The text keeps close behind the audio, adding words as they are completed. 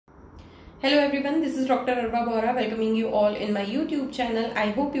Hello everyone, this is Dr. Arwa Bohra welcoming you all in my YouTube channel.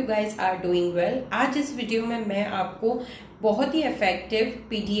 I hope you guys are doing well. आज इस video में मैं आपको बहुत ही effective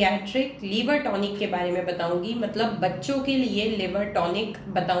paediatric liver tonic के बारे में बताऊंगी। मतलब बच्चों के लिए लिवर टॉनिक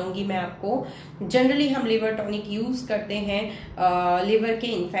बताऊंगी मैं आपको। जनरली हम लिवर टॉनिक यूज करते हैं लिवर के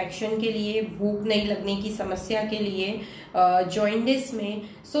इन्फेक्शन के लिए, भूख नहीं लगने की समस्या के लिए, जॉइंटिस में।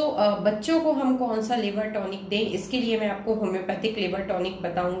 बच्चों को हम कौन सा लिवर टॉनिक दें, इसके लिए मैं आपको होम्योपैथिक लिवर टॉनिक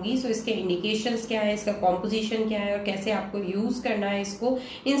बताऊंगी। इसके इंडिकेशंस क्या है, इसका कॉम्पोजिशन क्या है और कैसे आपको यूज करना है इसको,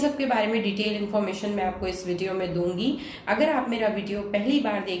 इन सब के बारे में डिटेल इन्फॉर्मेशन मैं आपको इस वीडियो में दूंगी। अगर आप मेरा वीडियो पहली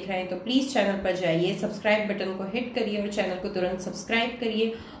बार देख रहे हैं तो प्लीज चैनल पर जाइए, सब्सक्राइब बटन को हिट करिए और चैनल को तुरंत सब्सक्राइब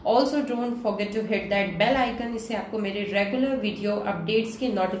करिए। Also don't forget to hit that bell icon, इससे आपको मेरे रेगुलर वीडियो अपडेट्स के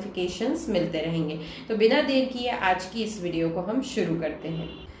नोटिफिकेशंस मिलते रहेंगे। तो बिना देर किए आज की इस वीडियो को हम शुरू करते हैं।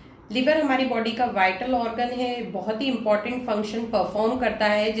 लिवर हमारी बॉडी का वाइटल ऑर्गन है, बहुत ही इंपॉर्टेंट फंक्शन परफॉर्म करता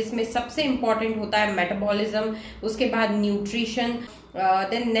है, जिसमें सबसे इंपॉर्टेंट होता है मेटाबॉलिज्म, उसके बाद न्यूट्रिशन,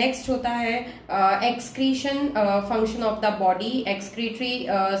 देन नेक्स्ट होता है excretion function of the body. Excretory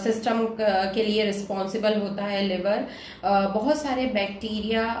system के लिए रिस्पॉन्सिबल होता है लिवर। बहुत सारे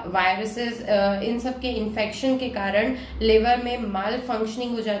बैक्टीरिया, वायरसेस, इन सब के इन्फेक्शन के कारण लिवर में माल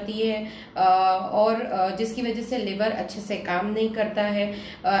फंक्शनिंग हो जाती है और जिसकी वजह से लिवर अच्छे से काम नहीं करता है।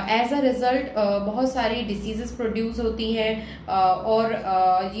 एज अ रिजल्ट बहुत सारी डिसीजेस प्रोड्यूस होती हैं और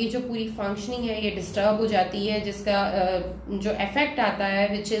ये जो पूरी फंक्शनिंग है ये डिस्टर्ब हो जाती है, जिसका जो इफेक्ट आता है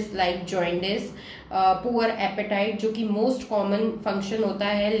which is like jaundice, poor apatite, जो कि मोस्ट कॉमन फंक्शन होता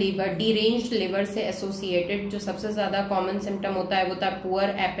है लिवर, डीरेंज्ड लिवर से एसोसिएटेड जो सबसे ज्यादा कॉमन सिम्टम होता है वो होता है poor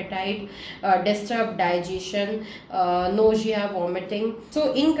apatite, disturb digestion, nausea, vomiting.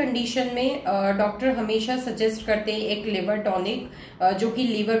 इन कंडीशन में डॉक्टर हमेशा सजेस्ट करते हैं एक लिवर टॉनिक जो कि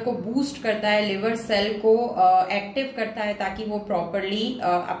लिवर को बूस्ट करता है, लिवर सेल को एक्टिव करता है ताकि वो प्रॉपरली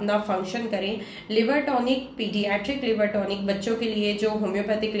अपना फंक्शन करें। Liver tonic, paediatric liver tonic, बच्चों के लिए जो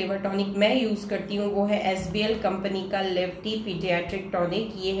होम्योपैथिक लिवर टॉनिक मैं यूज करती हूँ वो है SBL कंपनी का लिव टी पीडियाट्रिक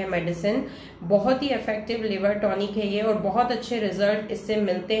टॉनिक। ये है मेडिसिन, बहुत ही इफेक्टिव लिवर टॉनिक है ये और बहुत अच्छे रिजल्ट इससे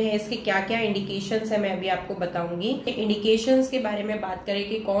मिलते हैं। इसके क्या क्या इंडिकेशंस है मैं अभी आपको बताऊंगी। इंडिकेशंस के बारे में बात करें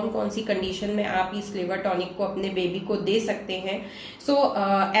कि कौन कौन सी कंडीशन में आप इस लिवर टॉनिक को अपने बेबी को दे सकते हैं।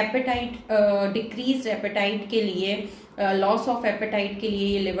 एपेटाइट, डिक्रीज एपेटाइट के लिए, लॉस ऑफ एपेटाइट के लिए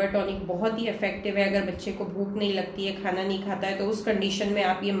ये लिवर टॉनिक बहुत ही इफेक्टिव है। अगर बच्चे को भूख नहीं लगती है, खाना नहीं खाता है, तो उस कंडीशन में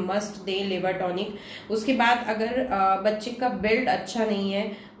आप ये मस्ट दें लिवर टॉनिक। उसके बाद अगर बच्चे का बिल्ड अच्छा नहीं है,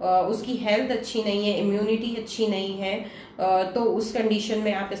 उसकी हेल्थ अच्छी नहीं है, इम्यूनिटी अच्छी नहीं है, तो उस कंडीशन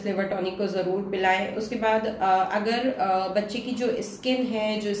में आप इस लिवर टॉनिक को जरूर पिलाएं। उसके बाद अगर बच्चे की जो स्किन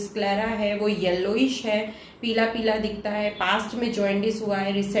है, जो स्क्लेरा है, वो येलोइश है, पीला पीला दिखता है, पास्ट में जॉइंटिस हुआ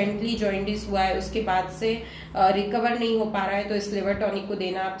है, रिसेंटली जॉइंटिस हुआ है, उसके बाद से रिकवर नहीं हो पा रहा है, तो इस लिवर टॉनिक को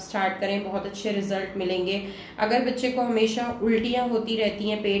देना आप स्टार्ट करें, बहुत अच्छे रिजल्ट मिलेंगे। अगर बच्चे को हमेशा उल्टियां होती रहती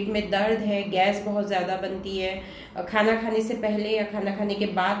हैं, पेट में दर्द है, गैस बहुत ज्यादा बनती है, खाना खाने से पहले या खाना खाने के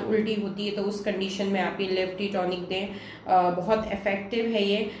बाद उल्टी होती है, तो उस कंडीशन में आप ये लिव टी टॉनिक दें। बहुत इफेक्टिव है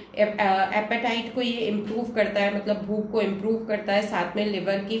ये। एपेटाइट को ये इम्प्रूव करता है, मतलब भूख को इम्प्रूव करता है, साथ में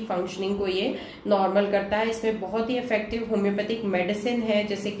लिवर की फंक्शनिंग को ये नॉर्मल करता है। इसमें बहुत ही इफेक्टिव होम्योपैथिक मेडिसिन है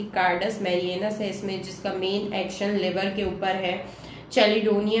जैसे कि कार्डस मैरिएनस है इसमें, जिसका मेन एक्शन लिवर के ऊपर है।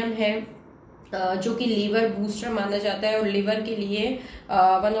 चैलिडोनियम है जो कि लीवर बूस्टर माना जाता है और लिवर के लिए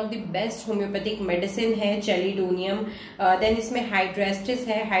one of the best homeopathic medicine है चैलिडोनियम। देन इसमें हाइड्रेस्टिस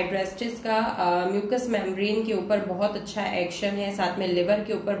है, हाइड्रेस्टिस का म्यूकस मेम्ब्रेन के ऊपर बहुत अच्छा एक्शन है, साथ में लिवर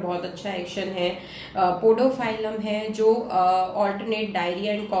के ऊपर बहुत अच्छा एक्शन है। पोडोफाइलम है जो ऑल्टरनेट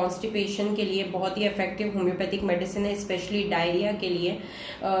डायरिया एंड कॉन्स्टिपेशन के लिए बहुत ही इफेक्टिव होम्योपैथिक मेडिसिन है, स्पेशली डायरिया के लिए।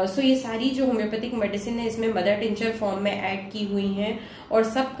 ये सारी जो होम्योपैथिक मेडिसिन है इसमें मदर टिंचर फॉर्म में ऐड की हुई है और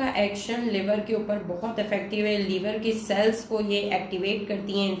सबका एक्शन लिवर के ऊपर बहुत इफेक्टिव है। लिवर की सेल्स को ये एक्टिवेट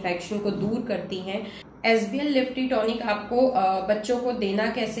करती हैं, इन्फेक्शन को दूर करती हैं। SBL लिव टी टॉनिक आपको बच्चों को देना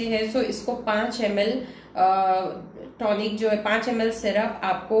कैसे है, इसको 5 ml टॉनिक जो है 5 ml सिरप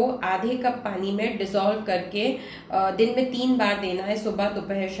आपको आधे कप पानी में डिसॉल्व करके दिन में 3 बार देना है, सुबह,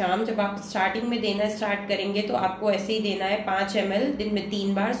 दोपहर, शाम। जब आप स्टार्टिंग में देना स्टार्ट करेंगे तो आपको ऐसे ही देना है 5 ml दिन में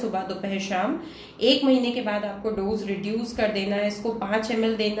 3 बार, सुबह, दोपहर, शाम। 1 महीने के बाद आपको डोज रिड्यूस कर देना है, इसको 5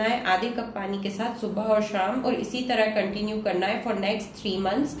 ml देना है आधे कप पानी के साथ सुबह और शाम, और इसी तरह कंटिन्यू करना है for next 3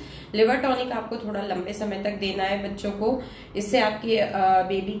 months. Liver tonic आपको थोड़ा लंबे समय तक देना है बच्चों को, इससे आपके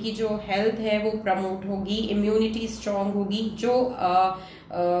बेबी की जो हेल्थ है वो प्रमोट होगी, इम्यूनिटी स्ट्रांग होगी। जो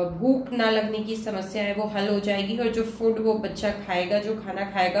भूख ना लगने की समस्या है वो हल हो जाएगी, और जो फूड वो बच्चा खाएगा, जो खाना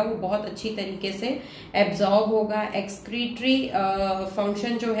खाएगा वो बहुत अच्छी तरीके से एब्जॉर्ब होगा। एक्सक्रीटरी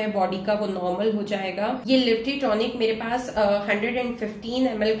फंक्शन जो है बॉडी का वो नॉर्मल हो जाएगा। ये लिव टी टॉनिक मेरे पास 115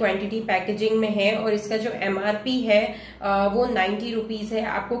 ml क्वांटिटी पैकेजिंग में है, और इसका जो MRP है वो 90 रुपीज है।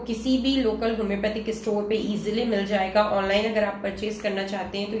 आपको किसी भी लोकल होम्योपैथिक स्टोर पे इजीली मिल जाएगा। ऑनलाइन अगर आप परचेज करना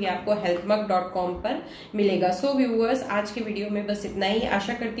चाहते हैं तो ये आपको healthmug.com पर मिलेगा। सो व्यूअर्स, आज के वीडियो में बस इतना ही।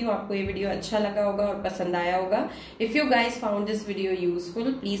 आशा करती हूँ आपको ये वीडियो अच्छा लगा होगा और पसंद आया होगा। If you guys found this video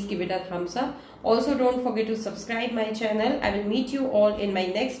useful, please give it a thumbs up. Also, don't forget to subscribe my channel. I will meet you all in my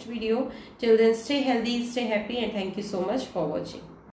next video. Till then, stay healthy, stay happy, and thank you so much for watching.